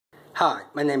Hi,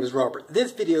 my name is Robert.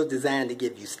 This video is designed to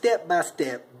give you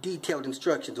step-by-step detailed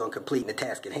instructions on completing the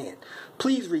task at hand.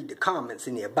 Please read the comments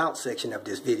in the About section of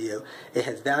this video. It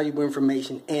has valuable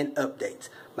information and updates.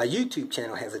 My YouTube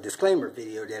channel has a disclaimer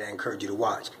video that I encourage you to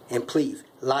watch. And please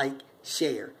like,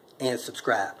 share, and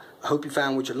subscribe. I hope you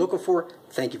found what you're looking for.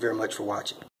 Thank you very much for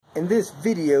watching. In this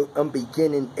video, I'm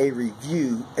beginning a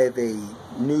review of a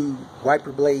new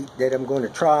wiper blade that I'm going to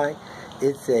try.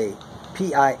 It's a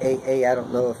PIAA. I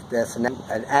don't know if that's an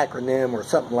acronym or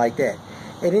something like that.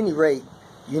 At any rate,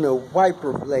 you know,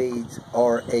 wiper blades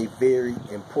are a very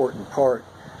important part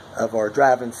of our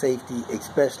driving safety,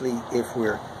 especially if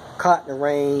we're caught in the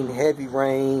rain, heavy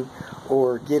rain,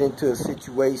 or get into a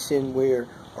situation where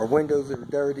our windows are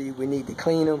dirty, we need to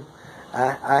clean them.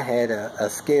 I had a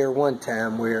scare one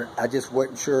time where I just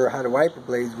wasn't sure how the wiper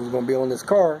blades was going to be on this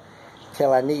car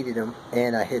till I needed them,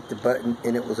 and I hit the button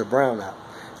and it was a brownout.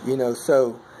 You know,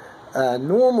 so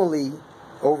normally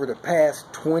over the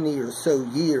past 20 or so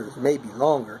years, maybe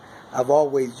longer, I've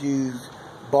always used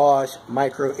Bosch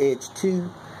Micro Edge 2.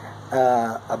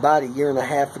 About a year and a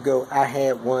half ago, I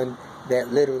had one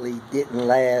that literally didn't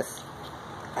last,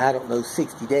 I don't know,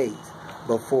 60 days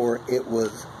before it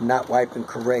was not wiping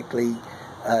correctly,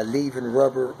 leaving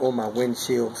rubber on my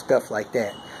windshield, stuff like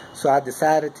that. So I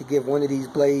decided to give one of these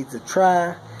blades a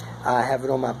try. I have it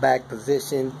on my back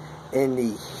position. In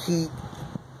the heat,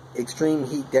 extreme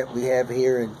heat that we have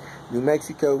here in New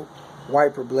Mexico,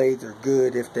 wiper blades are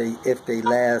good if they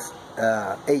last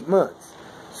 8 months.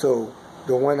 So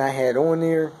the one I had on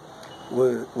there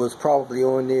was probably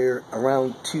on there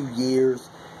around 2 years.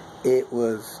 It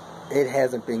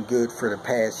hasn't been good for the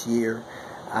past year,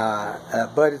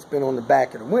 but it's been on the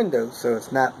back of the window, so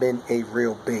it's not been a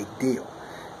real big deal.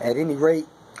 At any rate,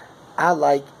 I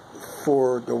like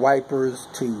for the wipers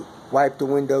to wipe the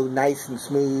window nice and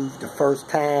smooth the first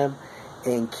time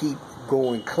and keep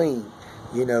going clean.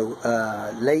 You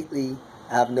know, lately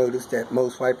I've noticed that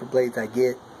most wiper blades I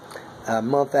get, a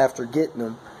month after getting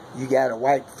them, you gotta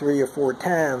wipe 3 or 4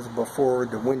 times before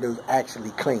the window's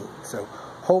actually clean. So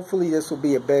hopefully this will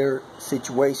be a better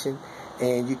situation,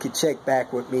 and you can check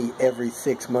back with me every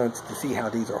 6 months to see how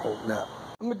these are holding up.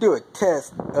 I'm gonna do a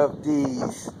test of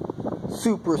these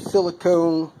super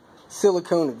silicone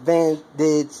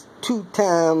advantage 2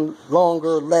 times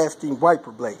longer lasting wiper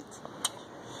blades.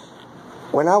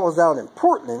 When I was out in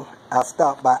Portland, I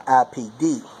stopped by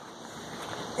IPD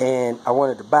and I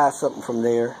wanted to buy something from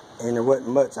there, and there wasn't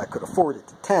much I could afford at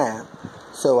the time,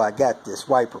 so I got this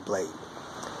wiper blade.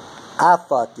 I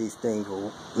thought these things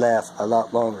will last a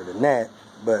lot longer than that,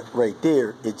 but right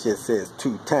there it just says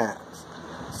 2 times.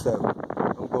 So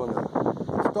I'm going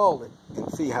to install it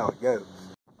and see how it goes.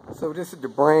 So this is the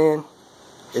brand.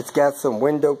 It's got some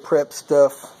window prep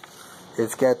stuff.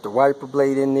 It's got the wiper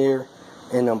blade in there,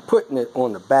 and I'm putting it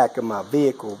on the back of my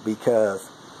vehicle because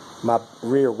my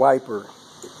rear wiper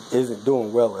isn't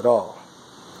doing well at all.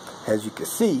 As you can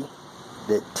see,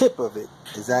 the tip of it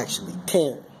is actually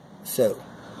tearing. So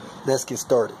let's get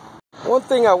started. One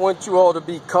thing I want you all to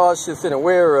be cautious and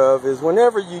aware of is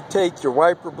whenever you take your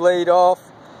wiper blade off,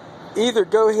 either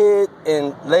go ahead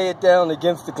and lay it down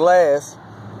against the glass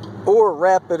or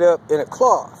wrap it up in a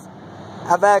cloth.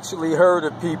 I've actually heard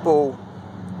of people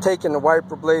taking the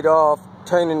wiper blade off,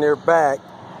 turning their back,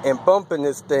 and bumping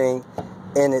this thing,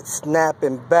 and it's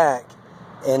snapping back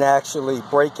and actually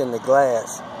breaking the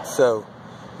glass. So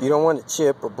you don't want to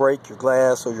chip or break your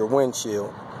glass or your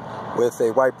windshield with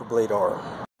a wiper blade arm.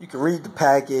 You can read the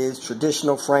package: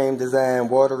 traditional frame design,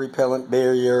 water repellent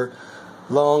barrier,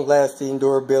 long-lasting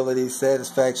durability,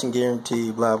 satisfaction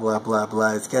guarantee, blah, blah, blah,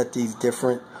 blah. It's got these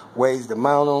different ways to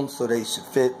mount them, so they should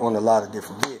fit on a lot of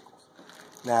different vehicles.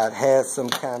 Now it has some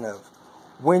kind of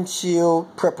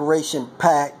windshield preparation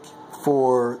pack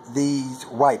for these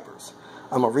wipers.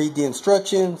 I'm going to read the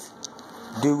instructions,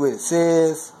 do what it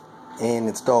says, and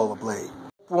install the blade.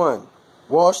 1.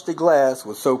 Wash the glass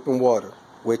with soap and water,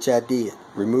 which I did,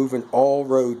 removing all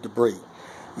road debris.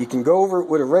 You can go over it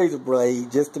with a razor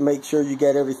blade just to make sure you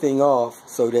got everything off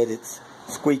so that it's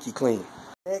squeaky clean.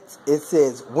 Next, it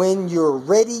says when you're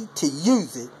ready to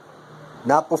use it,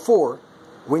 not before,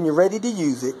 when you're ready to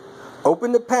use it,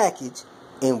 open the package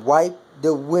and wipe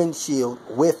the windshield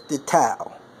with the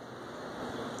towel.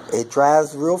 It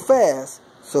dries real fast,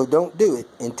 so don't do it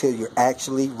until you're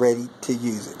actually ready to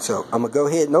use it. So I'm going to go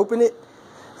ahead and open it,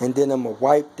 and then I'm going to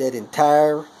wipe that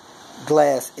entire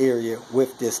glass area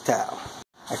with this towel.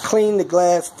 I cleaned the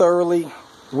glass thoroughly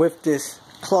with this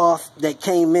cloth that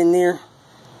came in there.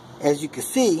 As you can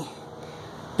see,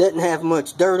 doesn't have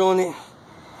much dirt on it.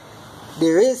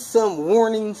 There is some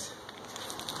warnings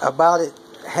about it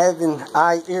having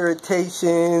eye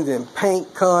irritations and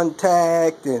paint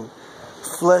contact and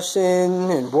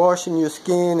flushing and washing your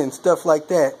skin and stuff like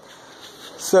that.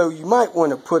 So you might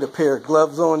want to put a pair of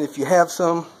gloves on if you have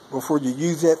some before you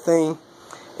use that thing,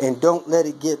 and don't let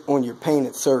it get on your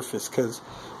painted surface because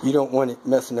you don't want it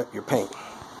messing up your paint.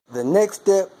 The next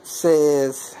step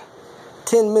says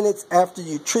 10 minutes after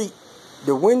you treat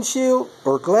the windshield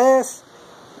or glass,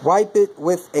 wipe it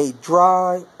with a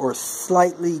dry or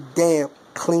slightly damp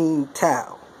clean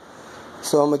towel.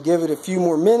 So I'm going to give it a few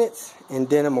more minutes and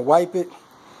then I'm going to wipe it,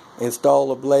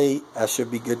 install a blade. I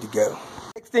should be good to go.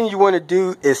 Next thing you want to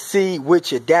do is see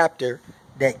which adapter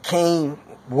that came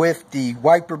with the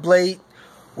wiper blade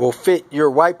will fit your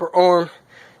wiper arm.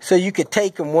 So you could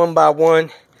take them one by one,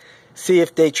 see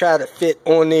if they try to fit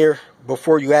on there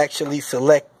before you actually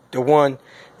select the one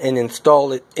and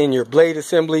install it in your blade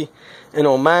assembly. And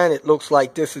on mine it looks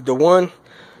like this is the one,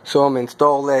 so I'm going to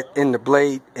install that in the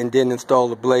blade and then install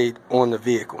the blade on the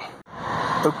vehicle.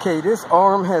 Okay, this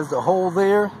arm has the hole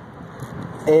there,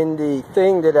 and the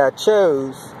thing that I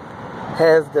chose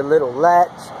has the little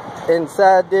latch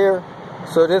inside there,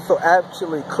 so this will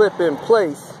actually clip in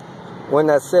place when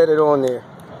I set it on there.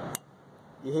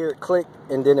 You hear it click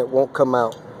and then it won't come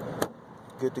out.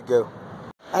 Good to go.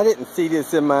 I didn't see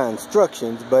this in my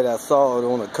instructions, but I saw it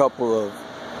on a couple of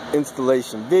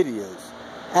installation videos.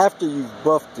 After you've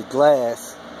buffed the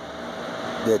glass,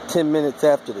 the 10 minutes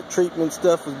after the treatment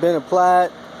stuff has been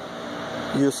applied,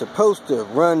 you're supposed to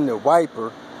run the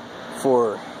wiper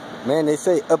for, man, they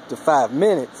say up to 5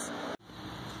 minutes.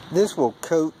 This will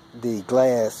coat the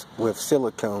glass with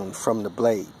silicone from the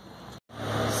blade.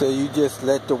 So you just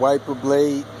let the wiper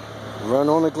blade run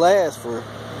on the glass for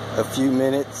a few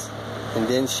minutes and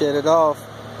then shut it off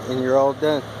and you're all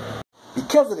done.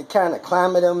 Because of the kind of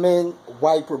climate I'm in,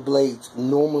 wiper blades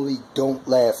normally don't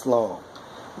last long.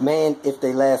 Man, if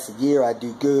they last a year, I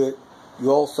do good.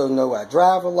 You also know I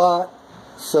drive a lot,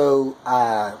 so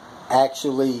I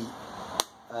actually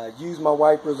use my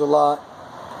wipers a lot.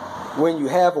 When you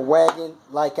have a wagon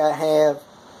like I have,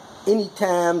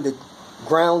 anytime the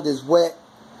ground is wet,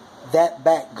 that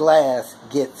back glass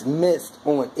gets mist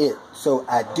on it. So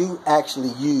I do actually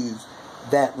use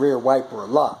that rear wiper a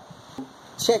lot.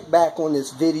 Check back on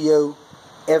this video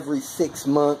every 6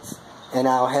 months and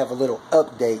I'll have a little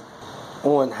update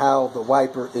on how the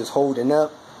wiper is holding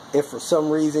up. If for some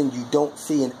reason you don't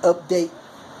see an update,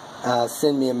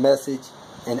 send me a message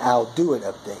and I'll do an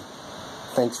update.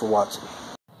 Thanks for watching.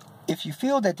 If you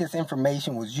feel that this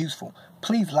information was useful,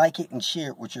 please like it and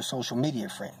share it with your social media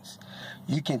friends.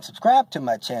 You can subscribe to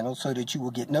my channel so that you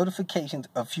will get notifications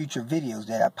of future videos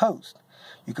that I post.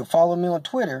 You can follow me on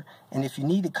Twitter, and if you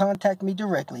need to contact me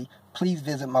directly, please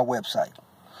visit my website.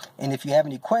 And if you have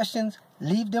any questions,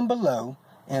 leave them below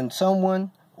and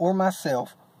someone or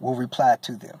myself will reply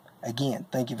to them. Again,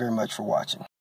 thank you very much for watching.